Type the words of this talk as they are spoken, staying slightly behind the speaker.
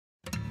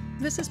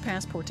This is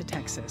Passport to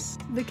Texas.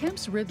 The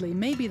Kemps Ridley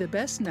may be the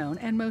best known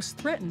and most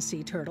threatened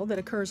sea turtle that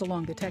occurs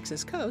along the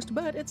Texas coast,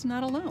 but it's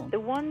not alone.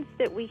 The ones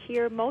that we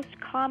hear most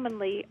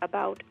commonly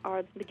about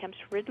are the Kemps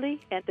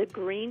Ridley and the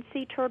green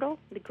sea turtle.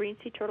 The green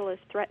sea turtle is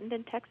threatened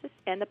in Texas,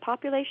 and the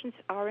populations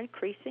are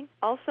increasing.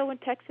 Also in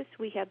Texas,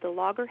 we have the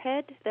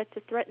loggerhead. That's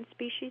a threatened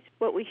species.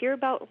 What we hear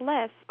about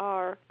less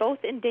are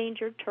both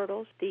endangered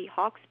turtles, the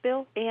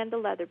hawksbill and the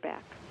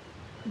leatherback.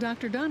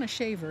 Dr. Donna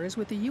Shaver is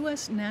with the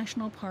U.S.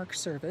 National Park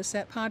Service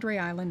at Padre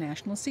Island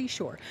National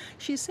Seashore.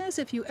 She says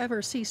if you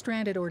ever see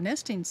stranded or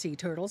nesting sea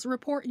turtles,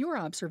 report your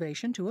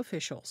observation to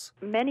officials.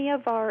 Many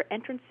of our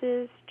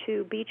entrances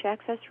to beach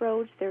access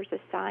roads, there's a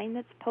sign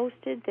that's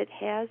posted that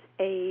has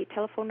a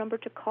telephone number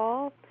to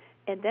call,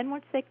 and then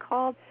once they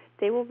call,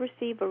 they will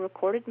receive a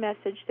recorded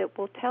message that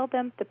will tell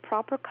them the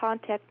proper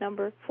contact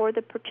number for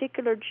the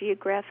particular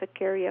geographic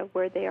area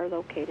where they are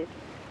located.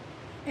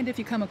 And if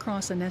you come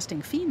across a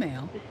nesting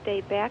female, to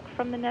stay back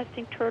from the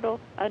nesting turtle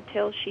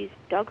until she's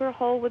dug her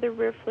hole with her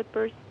rear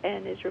flippers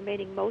and is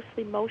remaining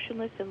mostly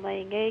motionless and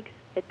laying eggs.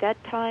 At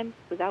that time,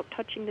 without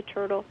touching the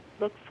turtle,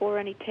 look for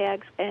any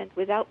tags, and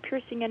without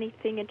piercing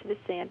anything into the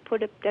sand,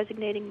 put a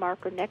designating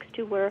marker next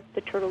to where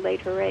the turtle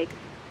laid her eggs.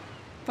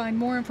 Find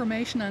more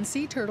information on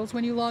sea turtles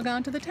when you log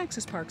on to the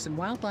Texas Parks and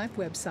Wildlife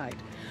website.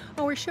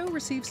 Our show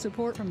receives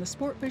support from the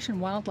Sportfish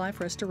and Wildlife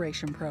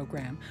Restoration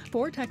Program.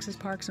 For Texas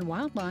Parks and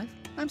Wildlife,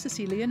 I'm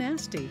Cecilia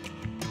Nasty.